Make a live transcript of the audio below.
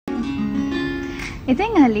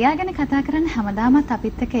ඉතින් ලියා ගැන කතා කරන්න හැමදාමත්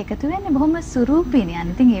අපිත් එක්ක එකතු වෙන්නේ බොහොම සුරූපීනේ.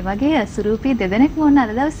 අනිතින් ඒ වගේ සුරූපී දෙදෙනෙක් වුණ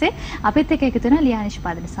අද දවසේ අපිත් එක්ක එකතු වෙන ලියා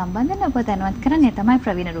නිෂ්පාදන සම්බන්ධයෙන් ඔබ දැනුවත් කරන්නේ තමයි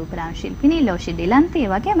ප්‍රවීණ රූපලාවන්‍ය ශිල්පිනී ලෝෂි ඩිලන්ති,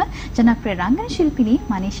 ඒ වගේම ජනප්‍රිය රංගන ශිල්පිනී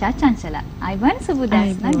මනීෂා චංචලා. අයිවන්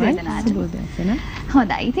සුබෝදෑසන වේදනාට. සුබෝදෑසන.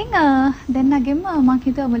 හොඳයි. ඉතින් දෙන්නගෙම මම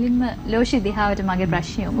හිතුවා මුලින්ම ලෝෂි දිහාවට මගේ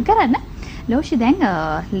ප්‍රශ්නය යොමු කරන්න. ලෝෂි දැන්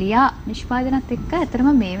ලියා නිෂ්පාදනත් එක්ක ඇත්තටම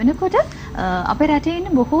මේ වෙනකොට අපේ රටේ ඉන්න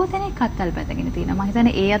බොහෝ දෙනෙක් අත්වල බැඳගෙන තියෙනවා. මම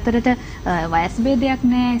හිතන්නේ ඒ අතරට වයස් භේදයක්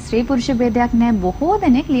නැහැ, ස්ත්‍රී පුරුෂ භේදයක් නැහැ. බොහෝ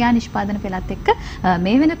දෙනෙක් ලියා නිෂ්පාදන පෙළත් එක්ක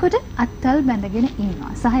මේ වෙනකොට අත්වල බැඳගෙන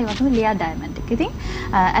ඉන්නවා. සහ ඒ වගේම ලියා ඩයමන්ඩ් එක. ඉතින්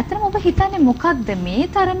ඇත්තටම ඔබ හිතන්නේ මොකක්ද මේ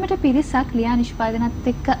තරමට පිරිසක් ලියා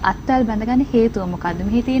නිෂ්පාදනත් එක්ක අත්වල බැඳගන්න හේතුව මොකක්ද?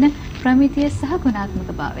 මෙහි තියෙන ප්‍රමිතිය සහ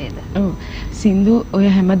ගුණාත්මක භාවයද? ඔව්. සින්දු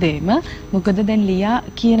ඔය හැමදේම මොකද දැන් ලියා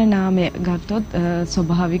කියන නාමය ගත්තොත්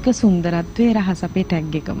ස්වභාවික සුන්දරත්වයේ රහස අපේ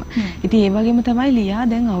ටැග් එකම. ඉතින් ඒ වගේම තමයි ලියා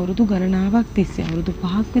දැන් අවුරුදු ගණනාවක් තිස්සේ අවුරුදු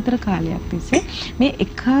 5ක් විතර කාලයක් තිස්සේ මේ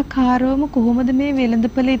එකාකාරවම කොහොමද මේ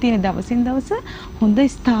වෙළඳපොලේ තියෙන දවසින් දවස හොඳ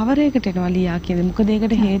ස්ථාවරයකට එනවා ලියා කියන්නේ. මොකද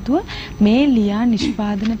ඒකට හේතුව මේ ලියා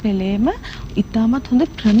නිෂ්පාදන පෙළේම ඉතාමත් හොඳ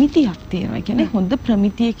ප්‍රමිතියක් තියෙනවා. ඒ කියන්නේ හොඳ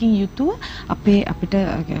ප්‍රමිතියකින් යුතුව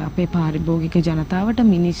අපේ පාරිභෝගික ජනතාවට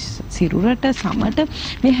මිනිස් සිරුරට සමට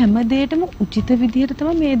මේ හැම දෙයකම උචිත විදිහට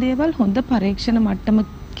තමයි මේ දේවල් හොඳ පරීක්ෂණ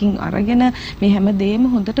මට්ටමකින් අරගෙන මේ හැම දෙයක්ම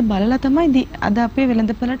හොඳට බලලා තමයි අද අපේ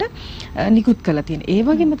වෙළඳපළට නිකුත් කරලා තියෙන්නේ. ඒ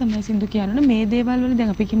වගේම තමයි සින්දු කියන්නේ මේ දේවල් වල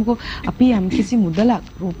දැන් අපි කිමුකෝ අපි යම්කිසි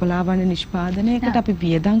මුදලක් රූපලාවන්‍ය නිෂ්පාදනයකට අපි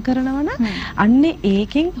වියදම් කරනවා නම් අන්නේ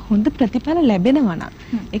ඒකෙන් හොඳ ප්‍රතිඵල ලැබෙනවා නම්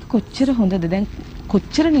ඒක කොච්චර හොඳද? දැන්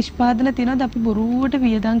කොච්චර නිෂ්පාදන තියෙනවද අපි බොරුවට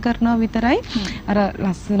වියදම් කරනවා විතරයි අර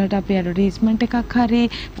ලස්සනට අපි ඇඩ්වර්ටයිස්මන්ට් එකක් හරි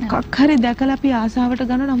මොකක් හරි දැකලා අපි ආසාවට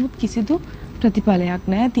ගන්නවා. නමුත් කිසිදු ප්‍රතිඵලයක්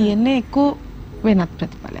නැහැ. තියෙන්නේ එක්කෝ වෙනත්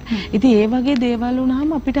ප්‍රතිඵලයක්. ඉතින් ඒ වගේ දේවල්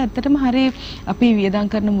වුණාම අපිට ඇත්තටම හරි අපි වියදම්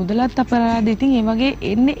කරන මුදලත් අපරාධ. ඉතින් ඒ වගේ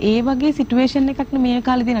එන්නේ ඒ වගේ සිටුේෂන් එකක් නේ මේ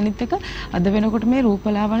කාලේ තියෙන. අනිත් එක අද වෙනකොට මේ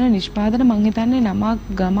රූපලාවන්‍ය නිෂ්පාදන මං හිතන්නේ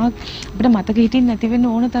නමක් ගමක් අපිට මතක හිටින්න නැති වෙන්න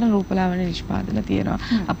ඕන තරම් රූපලාවන්‍ය නිෂ්පාදන තියෙනවා.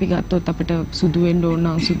 අපි ගත්තොත් අපිට සුදු වෙන්න ඕන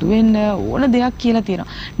නම් සුදු වෙන්න ඕන දෙයක් කියලා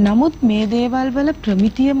තියෙනවා. නමුත් මේ දේවල් වල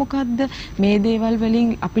ප්‍රමිතිය මොකද්ද? මේ දේවල්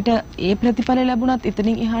වලින් අපිට ඒ ප්‍රතිඵල ලැබුණත්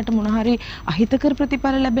එතනින් එහාට මොන හරි අහිතකර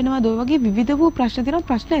ප්‍රතිඵල ලැබෙනවද? ඔය වගේ විවිධ වූ ප්‍රශ්න තියෙනවා.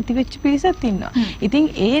 ප්‍රශ්න ඇති වෙච්ච පිරිසක් ඉන්නවා. ඉතින්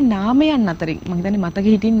ඒ නාමයන් අතරින් මම හිතන්නේ මතක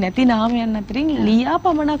හිටින්නේ නැති නාමයන් අතරින් ලියා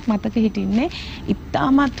පමණක් මතක හිටින්නේ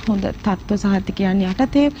ඉතාමත් හොඳ තත්ත්ව සහතිකයන්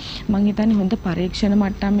යටතේ මම හිතන්නේ හොඳ පරීක්ෂණ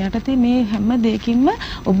මට්ටම් යටතේ මේ හැම දෙයකින්ම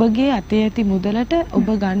ඔබගේ අතේ ඇති මුදලට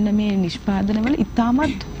ඔබ ගන්න මේ නිෂ්පාදනවල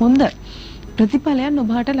ඉතාමත් හොඳ ප්‍රතිඵලයන්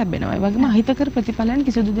ඔබට ලැබෙනවා. ඒ වගේම අහිතකර ප්‍රතිඵලයන්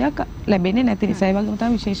කිසිදු දෙයක් ලැබෙන්නේ නැති නිසා. ඒ වගේම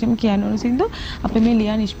තමයි විශේෂයෙන්ම කියන්න ඕන සින්දු අපේ මේ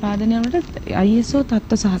ලියා නිෂ්පාදනය වලට ISO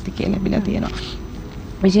තත්ත්ව සහතිකය ලැබිලා තියෙනවා.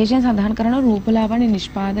 විශේෂයෙන් සඳහන් කරන රූපලාවන්‍ය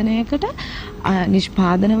නිෂ්පාදනයකට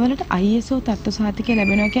නිෂ්පාදනවලට ISO තත්ත්ව සහතිකය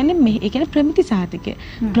ලැබෙනවා කියන්නේ මේ ඒ කියන්නේ ප්‍රමිති සහතිකය.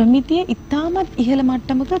 ප්‍රමිතිය ඉතාමත් ඉහළ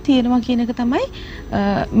මට්ටමක තියෙනවා කියන එක තමයි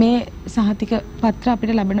මේ සහතික පත්‍ර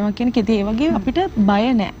අපිට ලැබෙනවා කියන එක. ඒ වගේ අපිට බය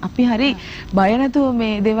නැහැ. අපි හරි බය නැතුව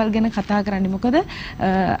මේ දේවල් ගැන කතා කරන්නේ. මොකද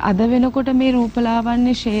අද වෙනකොට මේ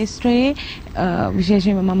රූපලාවන්‍ය ශාස්ත්‍රයේ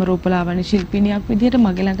විශේෂයෙන්ම මම රූපලාවන්‍ය ශිල්පිනියක් විදිහට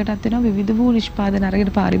මගේ ළඟටත් වෙනවා විවිධ වූ නිෂ්පාදන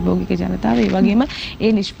අරගෙන පාරිභෝගික ජනතාව ඒ වගේම ඒ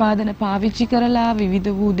නිෂ්පාදන පාවිච්චි කරලා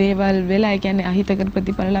විවිධ වූ දේවල් වෙලා ඒ කියන්නේ අහිතකර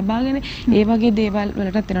ප්‍රතිඵල ලබාගෙන ඒ වගේ දේවල්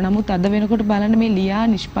වලටත් වෙනවා. නමුත් අද වෙනකොට බලන්න මේ ලියා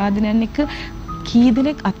නිෂ්පාදනයන් එක්ක කී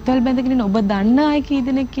දෙනෙක් අත්වල බැඳගෙන ඉන්න ඔබ දන්න අය කී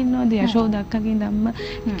දෙනෙක් ඉන්නවද? යශෝද අක්කගේ ධම්ම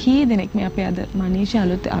කී දෙනෙක් මේ අපේ අද මනීෂා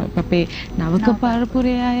අලුත් අපේ නවක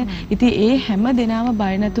පරපුරේ අය. ඉතින් ඒ හැම දෙනාම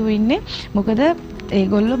බය නැතුව ඉන්නේ. මොකද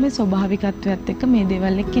ඒගොල්ලෝ මේ ස්වභාවිකත්වයත් එක්ක මේ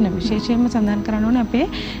දේවල් එක්ක ඉන්න. විශේෂයෙන්ම සඳහන් කරන්න ඕනේ අපේ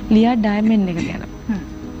ලියා ඩයමන්ඩ් එක ගැන.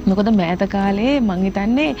 මොකද මෑත කාලේ මං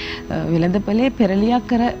හිතන්නේ වෙළඳපොලේ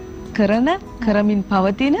පෙරලියක් කරමින්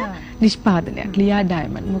පවතින නිෂ්පාදනයක් ලියා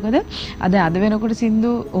ඩයමන්ඩ්. මොකද අද වෙනකොට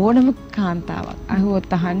සින්දු ඕනම කාන්තාවක්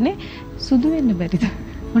අහුවොත් අහන්නේ සුදු වෙන්න බැරිද?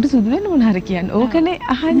 මට සුදු වෙන්න මොන හරි කියන්නේ. ඕකනේ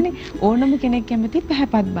අහන්නේ. ඕනම කෙනෙක් කැමති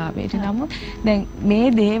පැහැපත් භාවයට. නමුත් දැන් මේ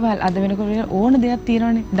දේවල් අද වෙනකොට ඕන දෙයක්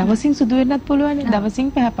තියෙනවානේ. දවසින් සුදු වෙන්නත් පුළුවන්.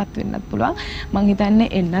 දවසින් පැහැපත් වෙන්නත් පුළුවන්. මං හිතන්නේ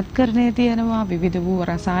එන්නත් කරන්නේ තියෙනවා. විවිධ වූ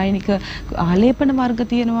රසායනික ආලේපන වර්ග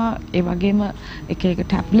තියෙනවා. ඒ වගේම එක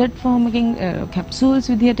ටැබ්ලට් ෆෝම් එකකින් කැප්සූල්ස්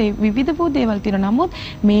විදිහට විවිධ වූ දේවල් තියෙනවා. නමුත්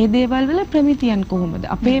මේ දේවල් වල ප්‍රමිතියන් කොහොමද?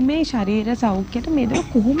 අපේ මේ ශරීර සෞඛ්‍යයට මේ දේවල්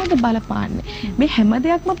කොහොමද බලපාන්නේ? මේ හැම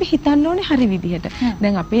දෙයක්ම අපි හිතන්න ඕනේ හරි විදිහට.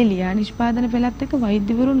 දැන් අපේ ලියා නිෂ්පාදන පෙළත් එක්ක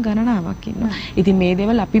වෛද්‍යවරුන් ගණනාවක් ඉන්නවා. ඉතින් මේ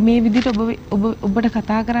දේවල් අපි මේ විදිහට ඔබට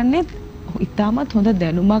කතා කරන්නේ ඉතාමත් හොඳ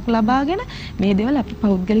දැනුමක් ලබාගෙන මේ දේවල් අපි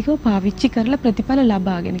පෞද්ගලිකව පාවිච්චි කරලා ප්‍රතිඵල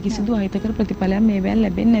ලබාගෙන කිසිදු අහිතකර ප්‍රතිඵලයක් මේ වෙලාව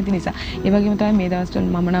ලැබෙන්නේ නැති නිසා. ඒ වගේම තමයි මේ දවස්වල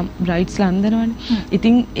මම නම් බ්‍රයිට්ස්ලා අඳිනවනේ.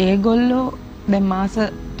 ඉතින් ඒගොල්ලෝ දැන් මාස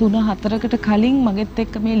 3-4කට කලින් මගෙත්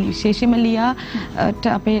එක්ක මේ විශේෂයෙන්ම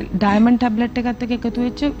ලියාට අපේ ඩයමන්ඩ් ටැබ්ලට් එකත් එක්ක එකතු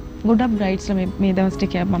වෙච්ච ගොඩක් බ්‍රයිඩ්ස්ලා මේ දවස්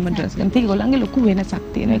ටිකේ මම ඩ්‍රෙස් ගන්න. ඉතින් ඒගොල්ලන්ගේ ලොකු වෙනසක්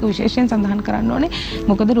තියෙනවා. ඒක විශේෂයෙන් සඳහන් කරන්න ඕනේ.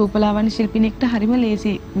 මොකද රූපලාවන්‍ය ශිල්පිනියෙක්ට හරිම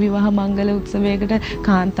ලේසි විවාහ මංගල උත්සවයකට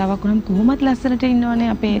කාන්තාවක් වුණාම කොහොමත් ලස්සනට ඉන්නවනේ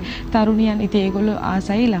අපේ තරුණියන්. ඉතින් ඒගොල්ලෝ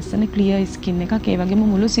ආසයි ලස්සන ක්ලියර් ස්කින් එකක්. ඒ වගේම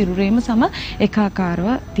මුළු සිරුරේම සම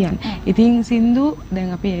එකාකාරව තියන්න. ඉතින් සින්දු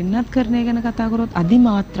දැන් අපි එන්නත් කරන ගැන කතා කරොත්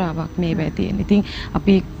අදිමාත්‍රාවක් මේවා තියෙන. ඉතින්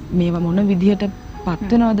අපි මේවා මොන විදිහට පත්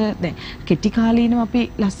වෙනවද දැන් කෙටි කාලීනව අපි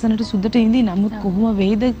ලස්සනට සුදට ඉඳි නමුත් කොහොම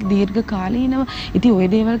වේද දීර්ඝ කාලීනව ඉතින් ওই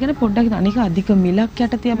දේවල් ගැන පොඩ්ඩක් හිතන්න. අනික අධික මිලක්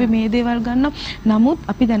යටතේ අපි මේ දේවල් ගන්නවා. නමුත්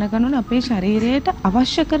අපි දැනගන්න ඕනේ අපේ ශරීරයට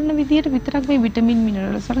අවශ්‍ය කරන විදිහට විතරක් මේ විටමින්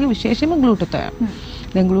මිනරල්ස් වගේ විශේෂයෙන්ම ග්ලූටෝතයන්.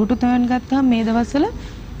 දැන් ග්ලූටෝතයන් ගත්තාම මේ දවස්වල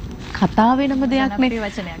කතා වෙනම දෙයක් නේ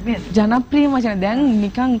ජනප්‍රිය වචන. දැන්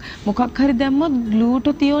නිකන් මොකක් හරි දැම්මොත්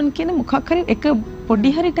ග්ලූටෝතියෝන් කියන මොකක් හරි එක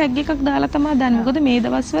පොඩි හරි ටැග් එකක් දාලා තමයි දාන්නේ. මොකද මේ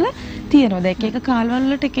දවස්වල තියෙනවා. දැන් එක කාලවල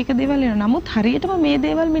වලට එක දේවල් එනවා. නමුත් හරියටම මේ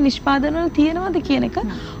දේවල් මේ නිෂ්පාදන වල තියෙනවද කියන එක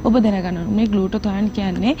ඔබ දැනගන්න ඕනේ. මේ ග්ලූටෝතයන්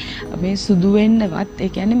කියන්නේ මේ සුදු වෙන්නවත් ඒ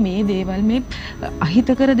කියන්නේ මේ දේවල් මේ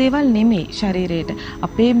අහිතකර දේවල් නෙමෙයි ශරීරයට.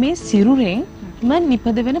 අපේ මේ සිරුරෙන්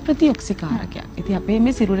නිපද වෙන ප්‍රතිඔක්සිකාරකයක්. ඉතින් අපේ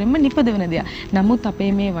මේ සිරුරෙන්ම නිපද වෙන දෙයක්. නමුත් අපේ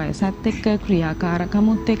මේ වයසත් එක්ක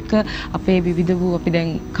ක්‍රියාකාරකමුත් එක්ක අපේ විවිධ වූ අපි දැන්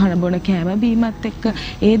කන බොන කෑම බීමත් එක්ක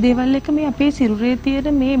ඒ දේවල් එක මේ අපේ සිරුරේ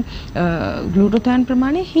තියෙන මේ ග්ලූටෝතයන්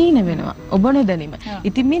ප්‍රමාණය හීන වෙනවා. ඔබ නොදැනීම.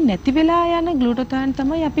 ඉතින් මේ නැති වෙලා යන ග්ලූටෝතයන්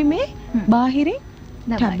තමයි අපි මේ බාහිරින්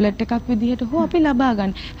ටැබ්ලට් එකක් විදිහට හෝ අපි ලබා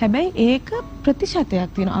ගන්න. හැබැයි ඒක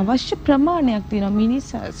ප්‍රතිශතයක් තියෙනවා. අවශ්‍ය ප්‍රමාණයක් තියෙනවා. මිනිස්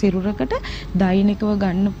සිරුරකට දෛනිකව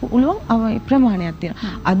ගන්න පුළුවන් ප්‍රමාණයක්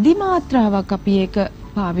තියෙනවා. අදිමාත්‍රාවක් අපි ඒක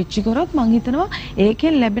පාවිච්චි කරොත් මම හිතනවා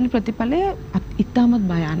ඒකෙන් ලැබෙන ප්‍රතිඵලය ඉතාමත්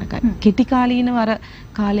භයානකයි. කෙටි කාලීනව අර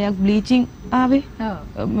කාලයක් බ්ලීචින් ආවේ.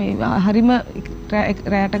 මේ හරිම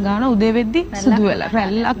රැයට ගාන උදේ වෙද්දි සුදු වෙලා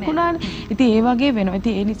රැල්ලක් වුණානේ. ඉතින් ඒ වගේ වෙනවා.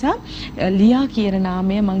 ඉතින් ඒ නිසා ලියා කියන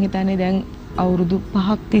නාමය මම හිතන්නේ දැන් අවුරුදු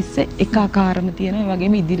 5ක් තිස්සේ එකාකාරම තියෙනවා. ඒ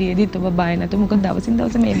වගේම ඉදිරියේදීත් ඔබ බය නැතුව මොකද දවසින්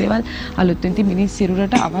දවස මේ දේවල් අලුත් වෙන. ඉතින් මිනිස්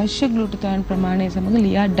සිරුරට අවශ්‍ය ග්ලූටෝතයන් ප්‍රමාණය සමග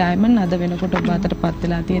ලියා ඩයමන්ඩ් අද වෙනකොට ඔබ අතරපත්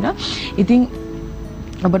වෙලා තියෙනවා. ඉතින්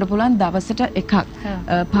ඔබට පුළුවන් දවසට එකක්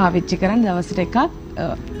පාවිච්චි කරන්න. දවසට එකක්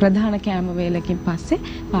ප්‍රධාන කෑම වේලකින් පස්සේ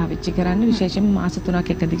පාවිච්චි කරන්න. විශේෂයෙන්ම මාස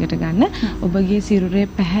 3ක් එක දිගට ගන්න. ඔබගේ සිරුරේ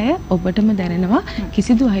පැහැය ඔබටම දැනෙනවා.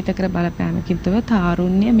 කිසිදු අහිතකර බලපෑමකින් තොර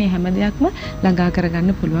තාරුණ්‍ය මේ හැම දෙයක්ම ළඟා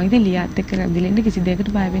කරගන්න පුළුවන්. ඉතින් ලියාත් එක්ක රැඳිලෙන්න කිසි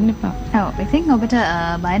දෙයකට බය වෙන්න එපා. ඔව්. ඉතින් ඔබට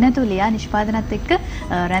බය නැතුව ලියා නිෂ්පාදනත් එක්ක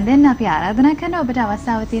රැඳෙන්න අපි ආරාධනා කරනවා. ඔබට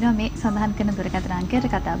අවස්ථාව තියෙනවා මේ සඳහන් කරන දුරකථන අංකයට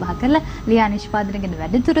කතා බහ කරලා ලියා නිෂ්පාදන ගැන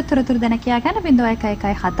වැඩිදුර තොරතුරු දැන කියා ගන්න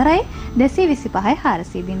 0114 225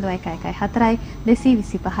 400 0114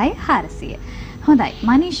 225 400. හොඳයි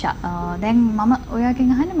මනීෂා, දැන් මම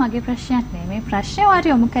ඔයාගෙන් අහන්නේ මගේ ප්‍රශ්නයක් නෙමෙයි. මේ ප්‍රශ්නේ ඔයාට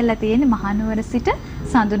යොමු කරලා තියෙන්නේ මහනුවර සිට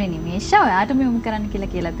සඳුනි නිමේෂා. ඔයාට යොමු කරන්න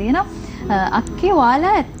කියලා තියෙනවා. අක්කේ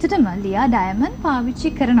ඔයාලා ඇත්තටම ලියා ඩයමන්ඩ්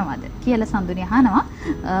පාවිච්චි කරනවද කියලා සඳුනි අහනවා.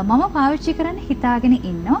 මම පාවිච්චි කරන්න හිතාගෙන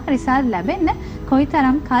ඉන්නවා. රිසල්ට් ලැබෙන්න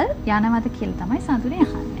කොයිතරම් කල් යනවද කියලා තමයි සඳුනි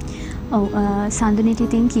අහන්නේ. ඔව් සඳුනිට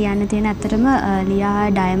ඉතින් කියන්න තියෙන ඇත්තටම ලියා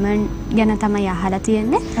ඩයමන්ඩ් ගැන තමයි අහලා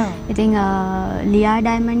තියෙන්නේ. ඉතින් ලියා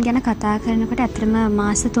ඩයමන්ඩ් ගැන කතා කරනකොට ඇත්තටම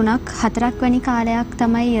මාස 3ක් 4ක් වැනි කාලයක්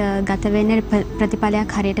තමයි ගත වෙන්නේ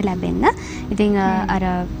ප්‍රතිඵලයක් හරියට ලැබෙන්න. ඉතින් අර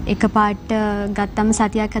එකපාරට ගත්තම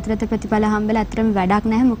සතියක් ඇතුළත ප්‍රතිඵල හම්බෙලා ඇත්තටම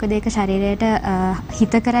වැඩක් නැහැ. මොකද ඒක ශරීරයට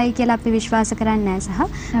හිත කරයි කියලා අපි විශ්වාස කරන්නේ නැහැ.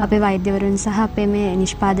 සහ අපේ වෛද්‍යවරුන් සහ අපේ මේ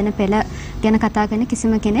නිෂ්පාදන පෙළ ගැන කතා කරන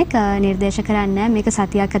කිසිම කෙනෙක් නිර්දේශ කරන්නේ නැහැ මේක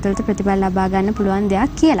සතියක් ඇතුළත ප්‍රතිඵල ලබා ගන්න පුළුවන්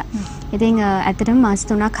දෙයක් කියලා. ඉතින් ඇත්තටම මාස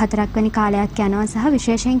 3ක් 4ක් වැනි කාලයක් යනවා. සහ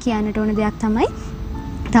විශේෂයෙන් කියන්නට ඕන දෙයක් තමයි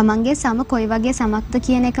තමන්ගේ සම කොයි වගේ සමක්ද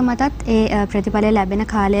කියන එක මතත් ඒ ප්‍රතිඵල ලැබෙන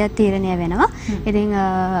කාලය තීරණය වෙනවා. ඉතින්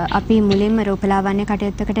අපි මුලින්ම රූපලාවන්‍ය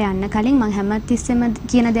කටයුත්තකට යන්න කලින් මම හැමතිස්සෙම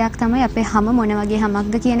කියන දෙයක් තමයි අපේ හැම මොන වගේ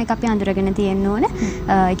හැමක්ද කියන එක අපි අඳුරගෙන තියෙන්න ඕන.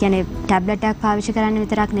 ඒ කියන්නේ ටැබ්ලට් එකක් පාවිච්චි කරන්න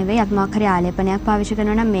විතරක් නෙවෙයි අපි මොකක් හරි ආලේපනයක් පාවිච්චි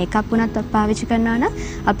කරනවා නම් මේකප් උනත් පාවිච්චි කරනවා නම්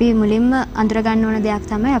අපි මුලින්ම අඳුර ගන්න ඕන දෙයක්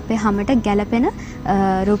තමයි අපේ හැමට ගැළපෙන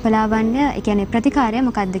රූපලාවන්‍ය ඒ කියන්නේ ප්‍රතිකාරය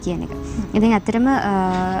මොකක්ද කියන එක. ඉතින් ඇත්තටම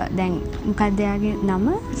දැන් මොකක්ද යාගේ නම?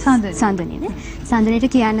 සඳුනිනේ. සඳුනිට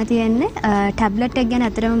කියන්න තියෙන්නේ ටැබ්ලට් එක ගැන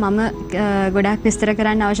ඇත්තටම මම ගොඩාක් විස්තර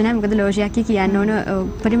කරන්න අවශ්‍ය නැහැ. මොකද ලෝෂියක්කි කියන්න ඕන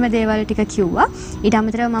උපරිම දේවල් ටික කිව්වා. ඊට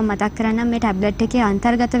අමතරව මම මතක් කරන්නම් මේ ටැබ්ලට් එකේ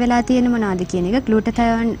අන්තර්ගත වෙලා තියෙන මොනවද කියන එක.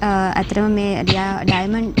 ග්ලූටාතයෝන් ඇත්තටම මේ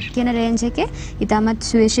ඩයමන්ඩ් කියන රේන්ජ් එකේ ඊටමත්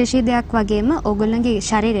සුවිශේෂී දෙයක් වගේම ඕගොල්ලන්ගේ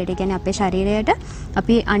ශරීරයට, කියන්නේ අපේ ශරීරයට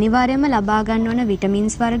අපි අනිවාර්යයෙන්ම ලබා ගන්න ඕන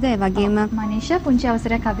විටමින්ස් වර්ග ඒ වගේම මනීෂා පුංචි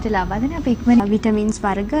අවසරයක් අපිට ලබා දෙන්න. අපි ඉක්මනින් විටමින්ස්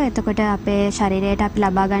වර්ග එතකොට අපේ ශරීරයට අපි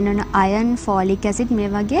ලබා ගන්න ඕන අයර්න් ෆෝලික් ඇසිඩ් මේ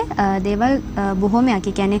වගේ දේවල් බොහොමයක්.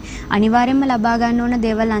 ඒ කියන්නේ අනිවාර්යයෙන්ම ලබා ගන්න ඕන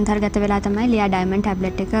දේවල් අන්තර්ගත වෙලා තමයි ලියා ඩයමන්ඩ්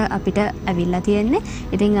ටැබ්ලට් එක අපිට ඇවිල්ලා තියෙන්නේ.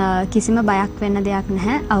 ඉතින් කිසිම බයක් වෙන්න දෙයක්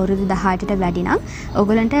නැහැ. අවුරුදු 18ට වැඩි නම්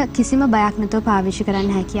ඔයගලන්ට කිසිම බයක් නැතුව පාවිච්චි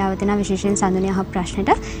කරන්න හැකියාව තියෙනවා විශේෂයෙන් සඳුනිය අහ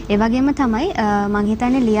ප්‍රශ්නෙට. ඒ වගේම තමයි මම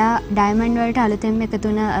හිතන්නේ ලියා ඩයමන්ඩ් වලට අලුතෙන්ම එකතු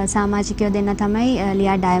වුණ සමාජිකයෝ දෙන්න තමයි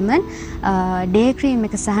ලියා ඩයමන්ඩ් ඩේ ක්‍රීම්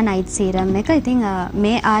එක සහ නයිට් සීරම් එක. ඉතින්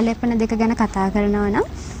මේ ආලේපන දෙක ගැන කතා කරනවා නම්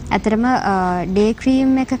ඇතරම ඩේ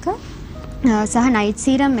ක්‍රීම් එකක සහ නයිට්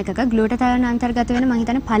සීරම් එකක ග්ලූටතයෝන් අන්තර්ගත වෙන මම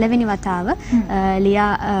හිතන්නේ පළවෙනි වතාව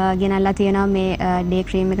ලියා ගෙනල්ලා තියෙනවා මේ ඩේ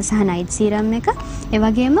ක්‍රීම් එක සහ නයිට් සීරම් එක. ඒ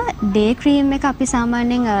වගේම ඩේ ක්‍රීම් එක අපි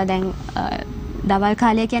සාමාන්‍යයෙන් දැන් දවල්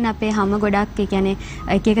කාලය කියන්නේ අපේ හැම ගොඩක් ඒ කියන්නේ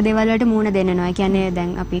එක එක දේවල් වලට මූණ දෙන්නනවා. ඒ කියන්නේ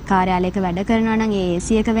දැන් අපි කාර්යාලයක වැඩ කරනවා නම් ඒ AC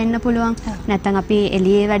එක වෙන්න පුළුවන්. නැත්නම් අපි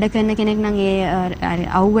එළියේ වැඩ කරන කෙනෙක් නම් ඒ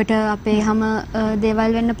අවුවට අපේ හැම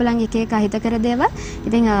දේවල් වෙන්න පුළුවන් එක එක අහිතකර දේවල්.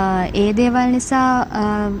 ඉතින් ඒ දේවල් නිසා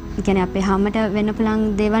ඒ කියන්නේ අපේ හැමට වෙන්න පුළුවන්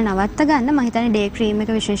දේවල් නවත්ත ගන්න මම හිතන්නේ ඩේ ක්‍රීම්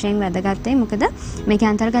එක විශේෂයෙන් වැදගත් වෙයි. මොකද මේකේ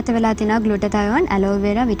අන්තර්ගත වෙලා තියෙනවා ග්ලූටතයෝන්,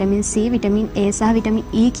 ඇලෝවෙරා, විටමින් C, විටමින් A සහ විටමින්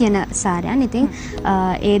E කියන සාරයන්. ඉතින්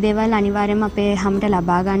ඒ දේවල් අනිවාර්යයෙන්ම අපේ හැමට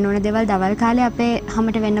ලබා ගන්න ඕන දේවල් දවල් කාලේ අපේ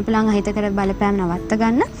හැමට වෙන්න පුළුවන් අහිතකර බලපෑම් නවත්ත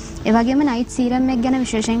ගන්න. ඒ වගේම නයිට් සීරම් එක ගැන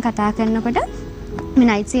විශේෂයෙන් කතා කරනකොට මේ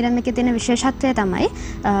නයිට් සීරම් එකේ තියෙන විශේෂත්වය තමයි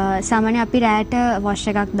සාමාන්‍ය අපි රෑට වොෂ්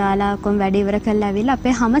එකක් දාලා කොම් වැඩ ඉවර කරලා ඇවිල්ලා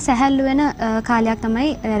අපේ හැම සැහැල්ලු වෙන කාලයක් තමයි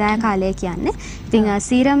රෑ කාලය කියන්නේ. ඉතින්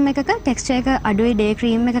සීරම් එකක ටෙක්ස්චර් එක අඩුයි ඩේ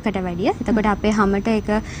ක්‍රීම් එකකට වැඩිය. එතකොට අපේ හැමට ඒක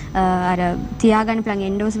අර තියාගන්න පුළුවන්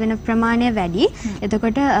එන්ඩෝස් වෙන ප්‍රමාණය වැඩි.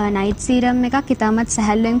 එතකොට නයිට් සීරම් එකක් ඉතාමත්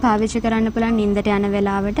සැහැල්ලුවෙන් පාවිච්චි කරන්න පුළුවන් නිින්දට යන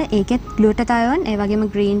වෙලාවට. ඒකෙත් ග්ලූටතයෝන් ඒ වගේම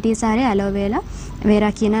ග්‍රීන් ටී සහ ඇලෝවෙරා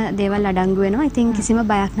වේරා කියන දේවල් අඩංගු වෙනවා. ඉතින් කිසිම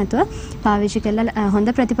බයක් නැතුව පාවිච්චි කරලා හොඳ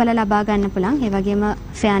ප්‍රතිඵල ලබා ගන්න පුළුවන්. ඒ වගේම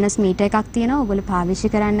ෆෙයානස් මීටර් එකක් තියෙනවා. ඔයගොල්ලෝ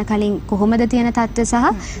පාවිච්චි කරන්න කලින් කොහොමද තියෙන තත්ත්වය සහ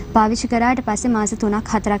පාවිච්චි කරාට පස්සේ මාස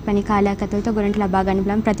 3ක් 4ක් වැනි කාලයක් ඇතුළත ඔයගොල්ලන්ට ලබා ගන්න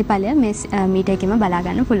පුළුවන් ප්‍රතිඵලය මේ මීටර් එකෙම බලා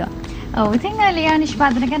ගන්න පුළුවන්. ඔව් ඉතින් ලියා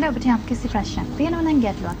නිෂ්පාදන ගැන ඔබට යම් කිසි ප්‍රශ්නයක් තියෙනවා නම්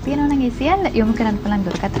ගැටලුවක් තියෙනවා නම් ඒ සියල්ල යොමු කරන්න පුළුවන්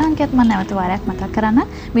දුරකථන අංකයත් මම නැවත වාරයක් මතක් කරන්න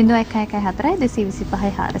 0114 225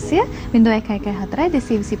 400 0114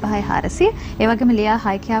 225 400. ඒ වගේම ලියා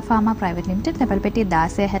හයිකියා ෆාමා ප්‍රයිවට් ලිමිටඩ් තැපැල් පෙට්ටිය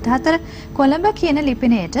 1664 කොළඹ කියන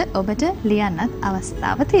ලිපිණයට ඔබට ලියන්නත්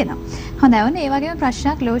අවස්ථාව තියෙනවා. හොඳයි වුණේ. ඒ වගේම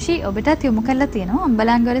ප්‍රශ්නයක් ලෝෂි ඔබටත් යොමු කරලා තියෙනවා.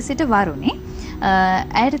 අම්බලන්ගොඩ සිට වරුණි.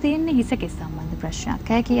 ඇයට තියෙන්නේ හිස කෙස් සම්බන්ධ ප්‍රශ්නයක්.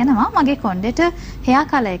 ඇය කියනවා මගේ කොණ්ඩෙට හෙයා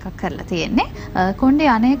කලර් එකක් කරලා තියෙන්නේ. කොණ්ඩේ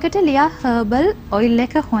අනේකට ලියා හර්බල් ඔයිල්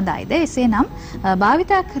එක හොඳයිද? එසේනම්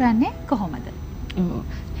භාවිතා කරන්නේ කොහොමද?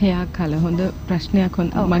 හෙයා කලර් හොඳ ප්‍රශ්නයක්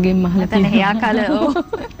මගෙන් අහලා තියෙනවා. හෙයා කලර්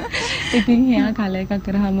ඉතින් හෙයා කලර් එකක්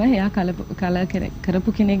කරාම හෙයා කලර්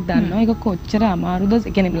කරපු කෙනෙක් දන්නවා ඒක කොච්චර අමාරුද.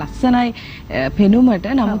 ඒ කියන්නේ ලස්සනයි පෙනුමට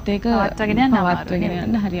නමුත් ඒක පවත්වාගෙන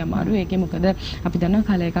යන්න හරි අමාරුයි. ඒකේ මොකද අපි දන්නවා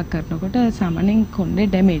කලර් එකක් කරනකොට සාමාන්‍යයෙන් කොණ්ඩේ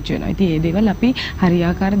ඩැමේජ් වෙනවා. ඉතින් ඒ දේවල් අපි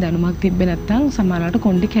හරියාකාර දැනුමක් තිබ්බේ නැත්නම් සමහරවිට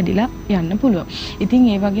කොණ්ඩේ කැඩිලා යන්න පුළුවන්. ඉතින්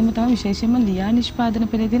ඒ වගේම තමයි විශේෂයෙන්ම ලියා නිෂ්පාදන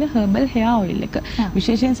පෙළේ තියෙන හර්බල් හෙයා ඔයිල් එක.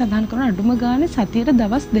 විශේෂයෙන් සඳහන් කරන අඩුම ගානේ සතියට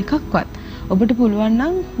දවස් දෙකක්වත් ඔබට පුළුවන්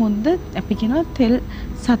නම් හොඳ අපි කියනවා තෙල්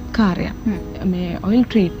සත්කාරයක් මේ ඔයිල්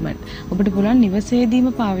ට්‍රීට්මන්ට් ඔබට පුළුවන් නිවසේදීම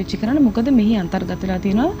පාවිච්චි කරන්න. මොකද මෙහි අන්තර්ගත වෙලා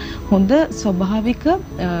තියෙනවා හොඳ ස්වභාවික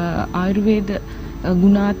ආයුර්වේද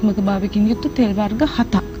ගුණාත්මක භාවකින් යුක්ත තෙල් වර්ග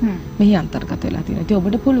 7ක් මෙහි අන්තර්ගත වෙලා තියෙනවා. ඉතින්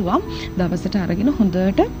ඔබට පුළුවන් දවසට අරගෙන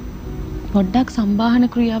හොඳට පොඩ්ඩක්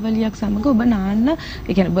සම්බාහන ක්‍රියාවලියක් සමග ඔබ නාන්න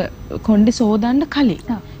ඒ කියන්නේ ඔබ කොණ්ඩේ සෝදන්න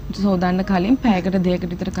කලින් සෝදාන්න කලින් පැයකට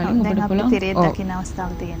දෙකකට විතර කලින් ඔබට පුළුවන් තිරේ දකින්න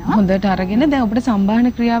අවස්ථාවක් තියෙනවා. හොඳට අරගෙන දැන් ඔබට සම්බාහන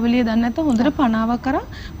ක්‍රියාවලිය දන්නේ නැත්නම් හොඳට පනාවක් කරන්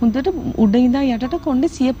හොඳට උඩ ඉඳන් යටට කොණ්ඩේ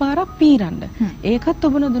 100 පාරක් පීරන්න. ඒකත්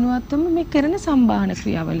ඔබ නොදැනුවත්වම මේ කරන සම්බාහන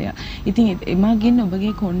ක්‍රියාවලිය. ඉතින් එමාගින්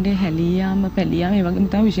ඔබගේ කොණ්ඩේ හැලියාම පැලියාම ඒ වගේම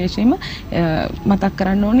තමයි විශේෂයෙන්ම මතක්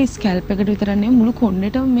කරන්න ඕනේ ස්කැල්ප් එකට විතර නෙවෙයි මුළු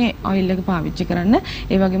කොණ්ඩේටම මේ ඔයිල් එක පාවිච්චි කරන්න.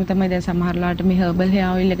 ඒ වගේම තමයි දැන් සමහරලාට මේ හර්බල්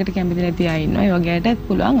හෙයා ඔයිල් එකට කැමති නැති අය ඉන්නවා. ඒ වගේට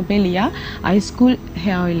පුළුවන් අපේ ලියා අයිස්කූල්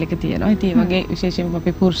හෙයා ඔයිල් එක තියෙනවා. ඉතින් ඒ වගේ විශේෂයෙන්ම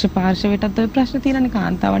අපේ පුරුෂ පාර්ශවයටත් ඔය ප්‍රශ්න තියෙනනේ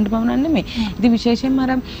කාන්තාවන්ට පමණක් නෙමෙයි. ඉතින් විශේෂයෙන්ම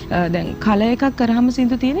අර දැන් කලර් එකක් කරාම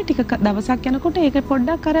සින්දු තියෙන ටික දවසක් යනකොට ඒක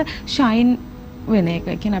පොඩ්ඩක් අර ෂයින් වෙන එක.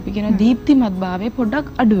 ඒ කියන්නේ අපි කියනවා දීප්තිමත් භාවය පොඩ්ඩක්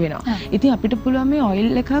අඩු වෙනවා. ඉතින් අපිට පුළුවන් මේ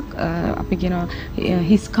ඔයිල් එකක් අපි කියනවා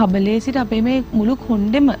හිස් කබලේ සිට අපේ මේ මුළු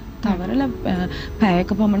කොණ්ඩෙම තවරලා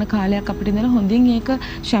පැයක පමණ කාලයක් අපිට ඉඳලා හොඳින් ඒක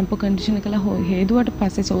ෂැම්පු කන්ඩිෂනර් කරලා හේදුවට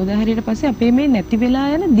පස්සේ සෝදා හැරියට පස්සේ අපේ මේ නැති වෙලා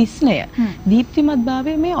යන දිස්නය දීප්තිමත්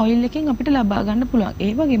භාවය මේ ඔයිල් එකෙන් අපිට ලබා ගන්න පුළුවන්.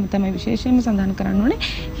 ඒ වගේම තමයි විශේෂයෙන්ම සඳහන් කරන්න ඕනේ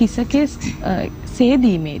හිසකෙස්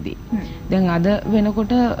සේදීමේදී. දැන් අද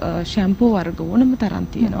වෙනකොට ෂැම්පු වර්ග ඕනම තරම්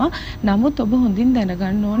තියෙනවා. නමුත් ඔබ හොඳින්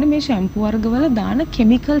දැනගන්න ඕනේ මේ ෂැම්පු වර්ගවල දාන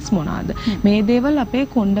කෙමිකල්ස් මොනවාද? මේ දේවල් අපේ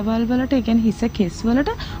කොණ්ඩවල් වලට, ඒ කියන්නේ හිස කෙස්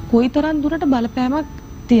වලට කොයිතරම් දුරට බලපෑමක්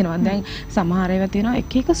තියෙනවා. දැන් සමහර ඒවා තියෙනවා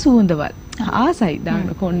එක එක සුවඳවල්. ආසයි දාන්න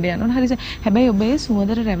කොණ්ඩේ යනවා. හරි. හැබැයි ඔබ ඒ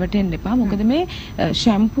සුවඳට රැවටෙන්න එපා. මොකද මේ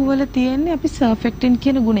ෂැම්පු වල තියෙන්නේ අපි සර්ෆෙක්ටින්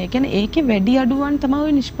කියන ගුණය. ඒ කියන්නේ ඒකේ වැඩි අඩුවන් තමයි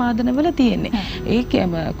ওই නිෂ්පාදන වල තියෙන්නේ.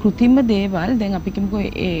 ඒකම කෘත්‍රිම දේවල් දැන් අපි කිමුකෝ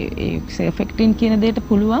ඒ සර්ෆෙක්ටින් කියන දෙයට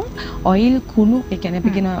පුළුවන් ඔයිල් කුණු, ඒ කියන්නේ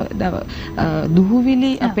අපි කියන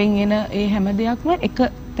දුහුවිලි අපෙන් එන ඒ හැම දෙයක්ම එක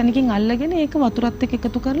තැනකින් අල්ලගෙන ඒක වතුරත් එක්ක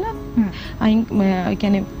එකතු කරලා අයින් ඒ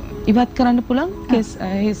කියන්නේ ඉවත් කරන්න පුළුවන්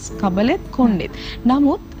කෙස් කබලෙත් කොණ්ඩෙත්.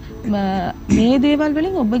 නමුත් මේ දේවල්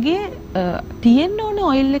වලින් ඔබගේ තියෙන්න ඕන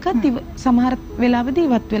ඔයිල් එකත් සමහර වෙලාවෙදී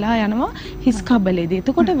ඉවත් වෙලා යනවා හිස් කබලේදී.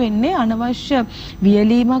 එතකොට වෙන්නේ අනවශ්‍ය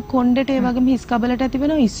වියලීමක් කොණ්ඩේට, ඒ වගේම හිස් කබලට ඇති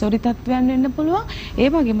වෙන ඉස්සොරි තත්වයන් වෙන්න පුළුවන්. ඒ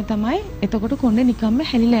වගේම තමයි එතකොට කොණ්ඩේ නිකම්ම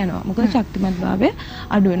හැලිලා යනවා. මොකද ශක්තිමත්භාවය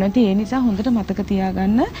අඩු වෙනවා. ඒ නිසා හොඳට මතක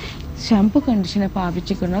තියාගන්න ෂැම්පු කන්ඩිෂනර්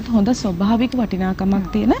පාවිච්චි කරනකොට හොඳ ස්වභාවික වටිනාකමක්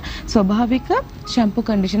තියෙන ස්වභාවික ෂැම්පු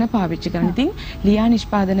කන්ඩිෂනර් පාවිච්චි කරන්න. ඉතින් ලියා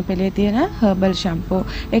නිෂ්පාදන පෙළේ තියෙන හර්බල් ෂැම්පු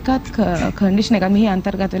එකත් කන්ඩිෂනර් එක මෙහි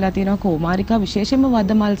අන්තර්ගත වෙලා තියෙනවා කෝමාරිකා, විශේෂයෙන්ම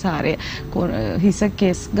වදමල් සාරය, හිස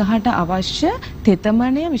කෙස් ගහට අවශ්‍ය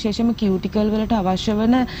තෙතමනය, විශේෂයෙන්ම කියුටිකල් වලට අවශ්‍ය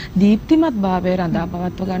වන දීප්තිමත් භාවය රඳා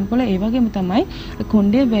පවත්ව ගන්න පුළුවන්. ඒ වගේම තමයි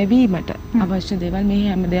කොණ්ඩේ වැවීමට අවශ්‍ය දේවල් මේ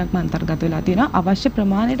හැම දෙයක්ම අන්තර්ගත වෙලා තියෙනවා. අවශ්‍ය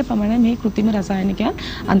ප්‍රමාණයට පමණයි මේ කෘත්‍රිම රසායනිකයන්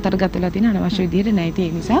අන්තර්ගත වෙලා තියෙන, අනවශ්‍ය විදිහට නැති.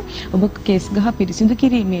 ඒ නිසා ඔබ කෙස් ගහ පිරිසිදු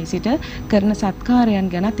කිරීමේ සිට කරන සත්කාරයන්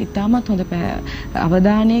ගැනත් ඉතාමත් හොඳ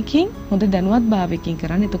අවධානයකින්, හොඳ දැනුවත් භාවයකින්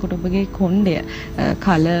කරන්න. එතකොට ඔබගේ කොණ්ඩය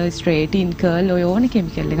කලර්, ස්ට්‍රේටින්, කර්ල් ඔය ඕන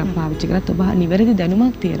කෙමිකල් එකක් පාවිච්චි කරත් ඔබ නිවැරදි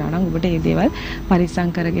දැනුමක් තියනවා නම් ඔබට මේ දේවල්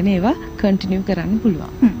පරිස්සම් කරගෙන ඒවා කන්ටිනියු කරන්න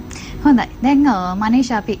පුළුවන්. හොඳයි. දැන්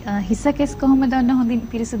මනීෂා අපි හිස කෙස් කොහොමද හොඳින්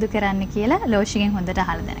පිරිසුදු කරන්න කියලා ලෝෂිගෙන් හොඳට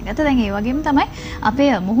අහලා දැනගත්තා. දැන් ඒ වගේම තමයි අපේ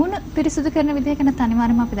මුහුණ පිරිසුදු කරන විදිහ ගැන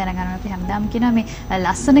අනිවාර්යයෙන්ම අපි දැනගන්න ඕනේ. අපි හැමදාම කියනවා මේ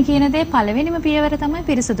ලස්සන කියන දේ පළවෙනිම පියවර තමයි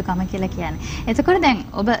පිරිසුදුකම කියලා කියන්නේ. එතකොට දැන්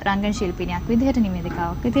ඔබ රංගන ශිල්පිනියක් විදිහට,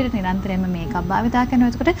 නිවේදිකාවක් විදිහට නිරන්තරයෙන්ම මේකප් භාවිතා කරනවා.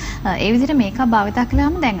 එතකොට ඒ විදිහට මේකප් භාවිතා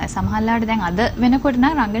කළාම දැන් සමහරලාට දැන් අද වෙනකොට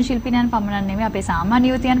නම් රංගන ශිල්පිනියන් පමණක් නෙමෙයි අපේ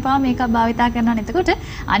සාමාන්‍ය යුවතියන් පවා මේකප් භාවිතා කරනවා. එතකොට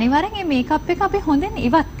අනිවාර්යෙන් මේ මේකප් එක අපි හොඳින්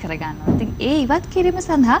ඉවත් කරගන්න. ඉතින් ඒ ඉවත් කිරීම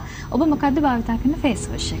සඳහා ඔබ මොකද්ද භාවිතා කරන ෆේස්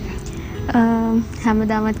වොෂ් එක?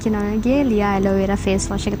 හැමදාමත් කියනවාගේ ලියා ඇලෝවෙරා ෆේස්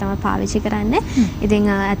වොෂ් එක තමයි පාවිච්චි කරන්නේ. ඉතින්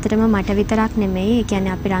ඇත්තටම මට විතරක් නෙමෙයි, ඒ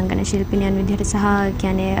කියන්නේ අපි රංගන ශිල්පිනියන් විදිහට සහ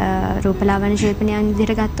කියන්නේ රූපලාවන්‍ය ශිල්පිනියන්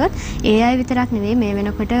විදිහට ගත්තොත් ඒ අය විතරක් නෙවෙයි, මේ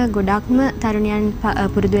වෙනකොට ගොඩක්ම තරුණයන්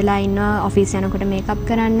පුරුදු වෙලා ඉන්නවා ඔෆිස් යනකොට මේකප්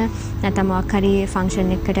කරන්න, නැත්නම් මොකක් හරි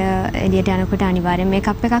ෆන්ක්ෂන් එකකට එළියට යනකොට අනිවාර්යෙන්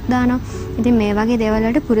මේකප් එකක් දානවා. ඉතින් මේ වගේ දේවල්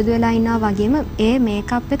වලට පුරුදු වෙලා ඉන්නවා වගේම ඒ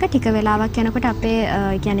මේකප් එක ටික වෙලාවක් යනකොට අපේ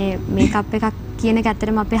කියන්නේ මේකප් එකක් කියන එක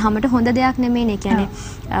ඇත්තටම අපේ හැමට හොඳ දෙයක් නෙමෙයිනේ. කියන්නේ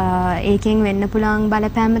ඒකෙන් වෙන්න පුළුවන්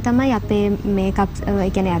බලපෑම තමයි අපේ මේකප් ඒ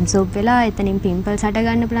කියන්නේ ඇබ්සෝබ් වෙලා එතනින් පිම්පල්ස් හට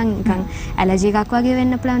ගන්න පුළුවන්, නිකන් ඇලර්ජි එකක් වගේ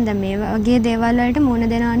වෙන්න පුළුවන්. දැන් මේ වගේ දේවල් වලට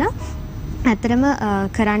මුහුණ දෙනවා නම් ඇත්තටම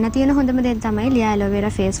කරන්න තියෙන හොඳම දේ තමයි ලියා ඇලෝවෙරා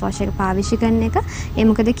ෆේස් වොෂ් එක පාවිච්චි කරන එක. ඒ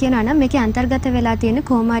මොකද කියනවා නම් මේකේ අන්තර්ගත වෙලා තියෙන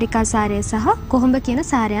කෝමාරිකා සාරය සහ කොහොඹ කියන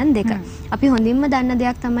සාරයන් දෙක. අපි හොඳින්ම දන්න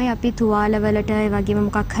දෙයක් තමයි අපි තුවාල වලට ඒ වගේම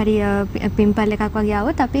මොකක් හරි පිම්පල් එකක් වගේ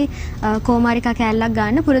આવොත් අපි කෝමාරිකා කෑල්ලක්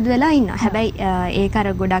ගන්න පුරුදු වෙලා ඉන්නවා. හැබැයි ඒක අර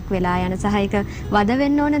ගොඩක් වෙලා යන සහ ඒක වද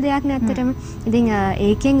වෙන්න ඕන දෙයක් නැත්තටම. ඉතින්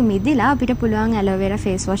ඒකෙන් මිදිලා අපිට පුළුවන් ඇලෝවෙරා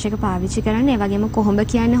ෆේස් වොෂ් එක පාවිච්චි කරන්න. ඒ වගේම කොහොඹ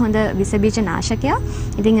කියන්නේ හොඳ විස බීජ නාශකයක්.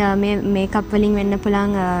 ඉතින් මේ මේකප් වලින් වෙන්න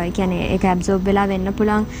පුළුවන්, ඒ කියන්නේ ඒක ඇබ්සෝබ් වෙලා වෙන්න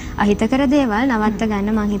පුළුවන් අහිතකර දේවල් නවත්ත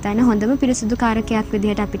ගන්න මං හිතන්නේ හොඳම පිරිසුදු කාරකයක්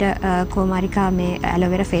විදිහට අපිට කෝමාරිකා මේ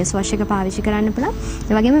ඇලෝවෙරා ෆේස් වොෂ් එක පාවිච්චි කරන්න පුළුවන්.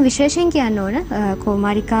 ඒ වගේම විශේෂයෙන් කියන්න ඕන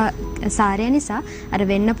කෝමාරිකා සාරය නිසා අර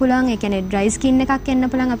වෙන්න පුළුවන්, ඒ කියන්නේ ඩ්‍රයි ස්කින් එකක් එන්න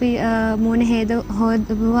පුළුවන් අපි මූණ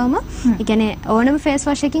හොදුවම. ඒ කියන්නේ ඕනම ෆේස්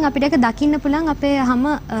වොෂ් එකකින් අපිට ඒක දකින්න පුළුවන් අපේ හැම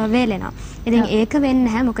වේලෙනවා. ඉතින් ඒක වෙන්නේ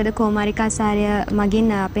නැහැ. මොකද කෝමාරිකා සාරය මගින්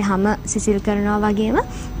අපේ හැම සිසිල් කරනවා වගේම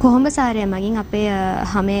කොහොඹ සාරය මගින් අපේ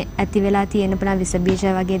හැමේ ඇති වෙලා තියෙන පුළුවන් විස බීජ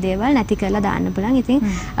වගේ දේවල් නැති කරලා දාන්න පුළුවන්. ඉතින්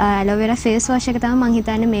ඇලෝවෙරා ෆේස් වොෂ් එක තමයි මම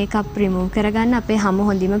හිතන්නේ මේකප් රිමූව් කරගන්න, අපේ හැම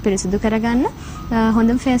හොඳින්ම පිරිසිදු කරගන්න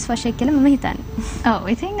හොඳම ෆේස් වොෂ් එක කියලා මම හිතන්නේ. ඔව්.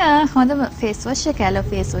 ඉතින් හොඳම ෆේස් වොෂ් එක ඇලෝ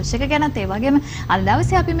ෆේස් වොෂ් එක ගැනත් ඒ වගේම අද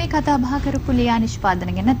දවසේ අපි මේ කතා බහ කරපු ලියා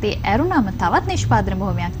නිෂ්පාදන ගැන ඒ ඇරුණාම තවත් නිෂ්පාදන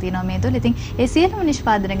බොහොමයක් තියෙනවා මේ තුල. ඉතින් ඒ සියලුම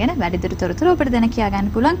නිෂ්පාදන ගැන වැඩිදුර තොරතුරු ඔබට දැන කියා ගන්න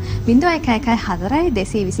පුළුවන් 0114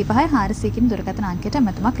 225 400 කින් දුරකථන අංකයට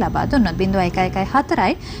මතමක් ලබා දුන්නොත්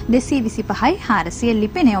 0114 225 400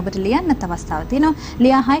 ලිපිනේ ඔබට ලියන්නත් අවස්ථාව තියෙනවා.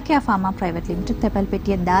 ලියා හයිකයා ෆාමා ප්‍රයිවට් ලිමිටඩ් තැපැල්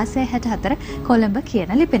පෙට්ටිය 1664 කොළඹ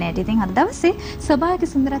කියන ලිපිනේට. ඉතින් අද දවසේ ස්වභාවික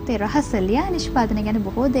සුන්දරත්වයේ රහස ලියා නිෂ්පාදනය ගැන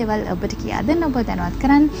බොහෝ දේවල් ඔබට කියා දෙන්න ඔබ දැනුවත්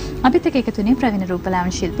කරන්න අපිත් එක්ක එකතු වෙන්නේ ප්‍රවීණ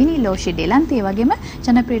රූපලාවන්‍ය ශිල්පිනී ලෝෂි ඩෙලන්ත ඒ වගේම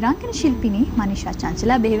ජනප්‍රිය රංගන ශිල්පිනී මනිෂා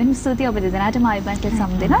චංචලා බෙහෙවින් ස්තුතියි ඔබ දෙදෙනාටම ආයුබෝවන් කියලා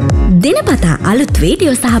සමුදෙනවා. දිනපතා අලුත්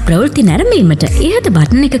වීඩියෝ සහ ප්‍රවෘත්ති නැරඹීමට ඉහත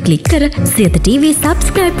බටන් එක ක්ලික් කර සියත TV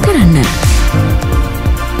subscribe කරන්න.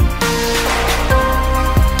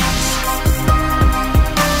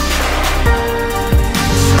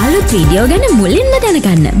 අලුත් වීඩියෝ ගැන මුලින්ම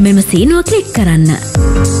දැනගන්න මෙම සීනුව ක්ලික් කරන්න.